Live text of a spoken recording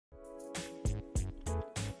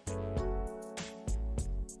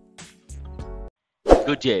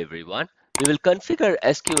Good day, everyone. We will configure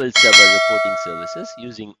SQL Server reporting services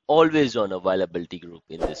using always on availability group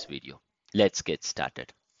in this video. Let's get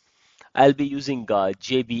started. I'll be using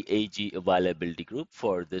JBAG availability group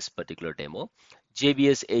for this particular demo.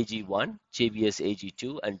 JBSAG1,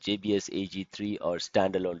 JBSAG2, and JBSAG3 are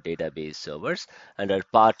standalone database servers and are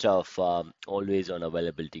part of always on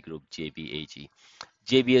availability group JBAG.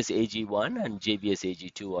 JBSAG1 and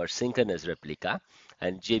JBSAG2 are synchronous replica,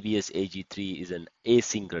 and JBSAG3 is an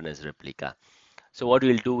asynchronous replica. So what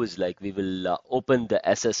we'll do is like we will open the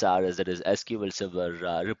SSRS, that is SQL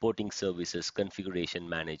Server Reporting Services Configuration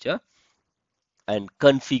Manager, and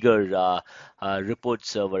configure report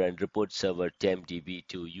server and report server tempdb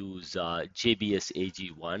to use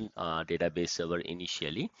JBSAG1 database server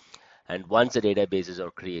initially. And once the databases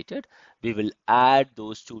are created, we will add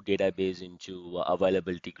those two databases into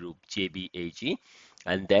availability group JBAG.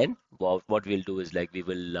 And then what we'll do is like we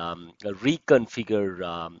will reconfigure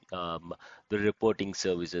the reporting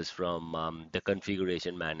services from the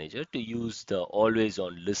configuration manager to use the always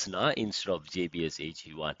on listener instead of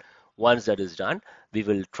JBSAG1. Once that is done, we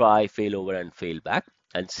will try failover and failback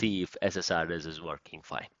and see if SSRS is working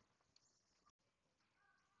fine.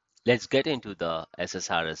 Let's get into the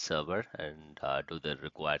SSRS server and do the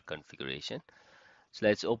required configuration. So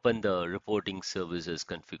let's open the reporting services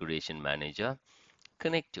configuration manager,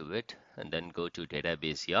 connect to it, and then go to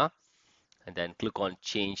database here, and then click on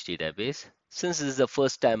change database. Since this is the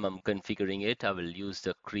first time I'm configuring it, I will use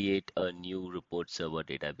the create a new report server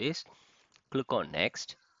database. Click on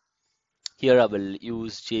next. Here I will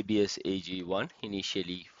use JBSAG1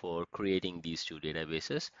 initially for creating these two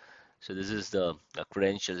databases. So this is the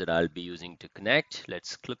credentials that I'll be using to connect.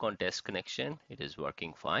 Let's click on test connection. It is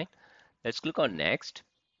working fine. Let's click on next.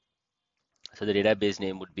 So the database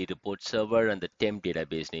name would be report server and the temp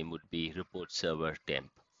database name would be report server temp.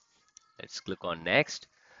 Let's click on next.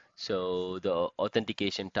 So the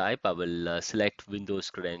authentication type, I will select Windows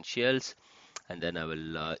credentials, and then I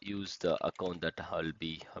will use the account that I'll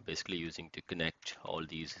be basically using to connect all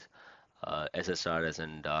these SSRS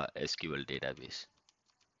and SQL database.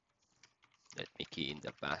 Let me key in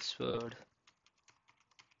the password.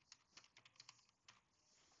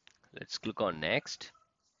 Let's click on next.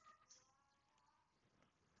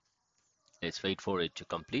 Let's wait for it to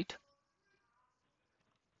complete.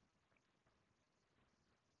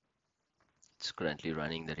 It's currently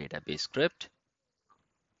running the database script.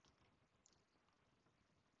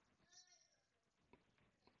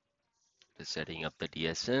 It's setting up the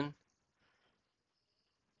DSN.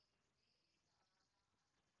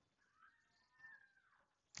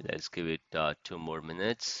 Let's give it 2 more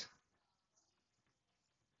minutes.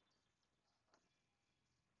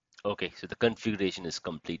 Okay, so the configuration is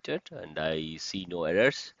completed and I see no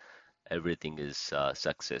errors. Everything is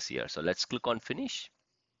success here. So let's click on finish.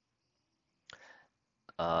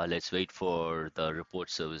 Let's wait for the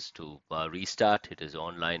report service to restart. It is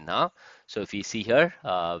online now. So if we see here,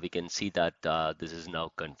 we can see that this is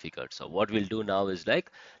now configured. So what we'll do now is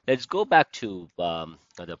like, let's go back to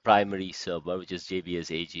the primary server, which is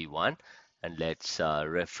JBSAG1, and let's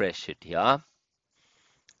refresh it here.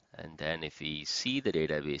 And then if we see the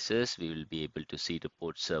databases, we will be able to see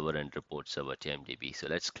report server and report server TMDB. So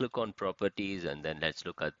let's click on properties and then let's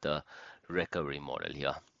look at the recovery model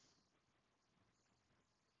here.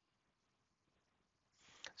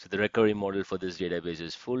 So the recovery model for this database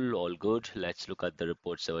is full, all good. Let's look at the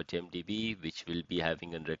report server TMDB, which will be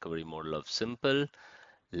having a recovery model of simple.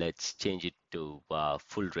 Let's change it to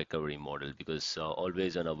full recovery model because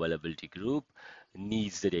always on availability group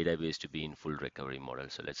needs the database to be in full recovery model.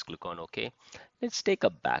 So let's click on OK. Let's take a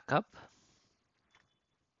backup.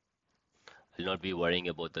 I'll not be worrying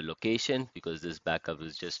about the location because this backup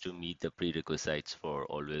is just to meet the prerequisites for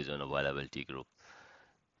always on availability group.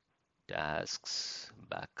 Tasks,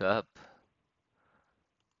 backup.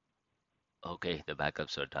 Okay, the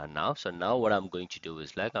backups are done now. So now what I'm going to do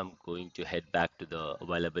is like I'm going to head back to the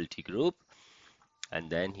availability group. And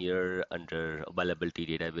then here under availability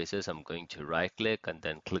databases, I'm going to right click and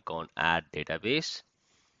then click on add database.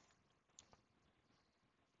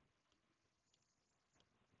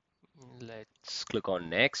 Let's click on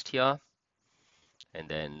next here. And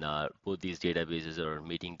then both these databases are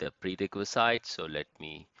meeting the prerequisites. So let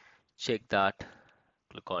me check that.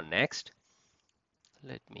 Click on next.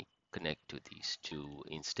 Let me connect to these two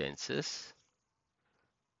instances.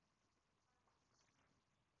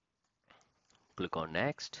 Click on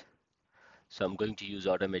next. So I'm going to use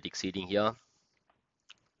automatic seeding here.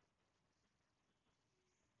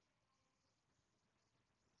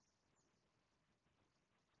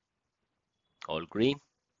 All green.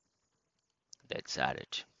 Let's add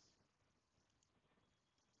it.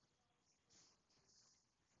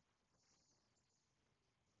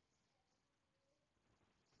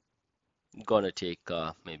 Gonna take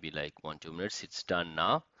maybe like 1-2 minutes. It's done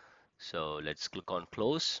now. So let's click on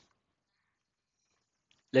close.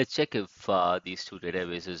 Let's check if these two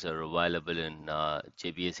databases are available in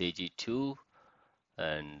JBSAG2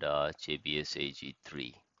 and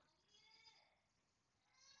JBSAG3.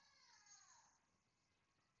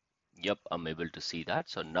 Yep, I'm able to see that.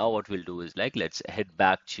 So now what we'll do is like let's head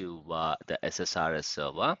back to the SSRS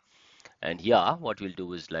server. And here what we'll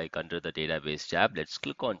do is like under the database tab, let's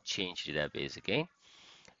click on change database again.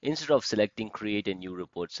 Instead of selecting create a new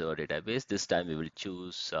report server database, this time we will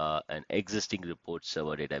choose an existing report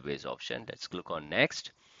server database option. Let's click on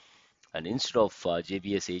next. And instead of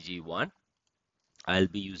JBSAG1, I'll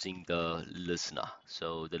be using the listener.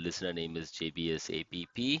 So the listener name is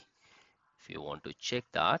JBSAPP. If you want to check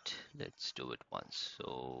that, let's do it once.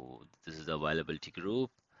 So this is the availability group.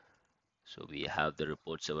 So we have the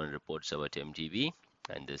report server and report server to MDB,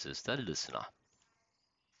 and this is the listener.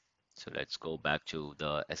 So let's go back to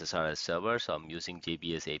the SSRS server. So I'm using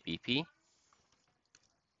JBSAPP.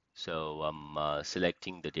 So I'm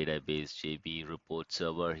selecting the database JB report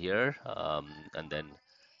server here, and then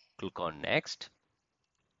click on next.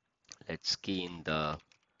 Let's key in the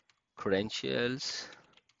credentials.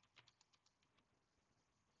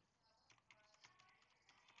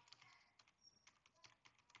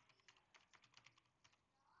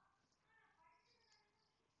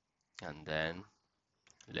 And then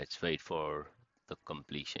let's wait for the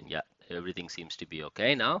completion. Yeah, everything seems to be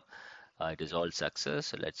okay now. It is all success.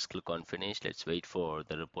 So let's click on finish. Let's wait for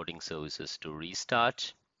the reporting services to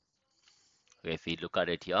restart. Okay, if we look at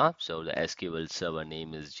it here, so the SQL server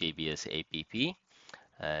name is JBSAPP,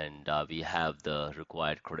 and we have the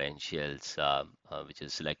required credentials, which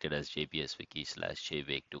is selected as JBSWiki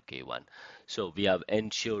 / JBake2K1. So we have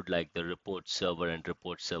ensured like the report server and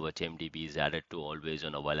report server TMDB is added to always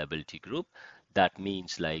on availability group. That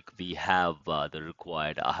means like we have the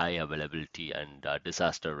required high availability and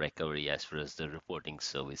disaster recovery as far as the reporting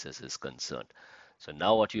services is concerned. So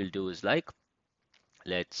now what you'll do is like,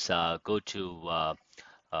 let's go to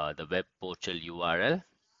the web portal URL.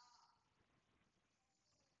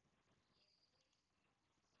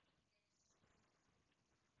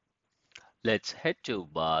 Let's head to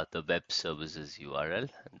the web services URL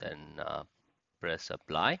and then press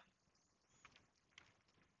apply.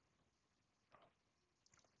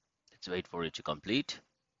 Let's wait for it to complete.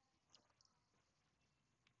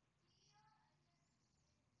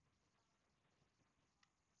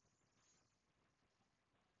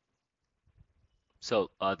 So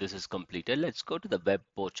this is completed. Let's go to the web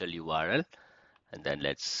portal URL and then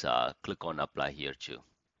let's click on apply here too.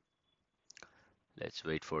 Let's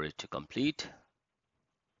wait for it to complete.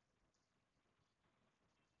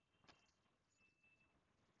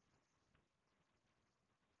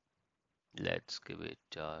 Let's give it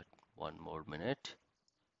 1 more minute.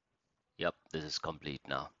 Yep, this is complete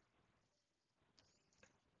now.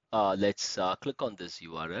 Let's click on this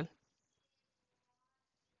URL.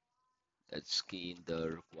 Let's key in the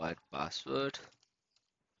required password.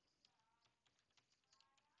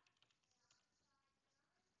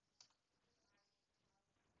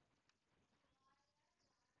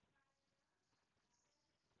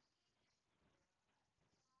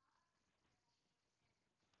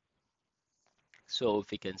 So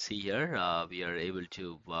if we can see here, we are able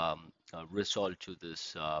to resolve to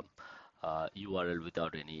this URL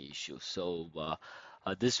without any issue. So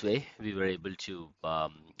this way, we were able to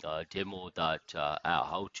demo that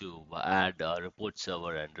how to add a report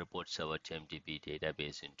server and report server TMDB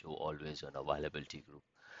database into always on availability group.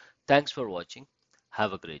 Thanks for watching.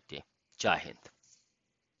 Have a great day. Jai Hind.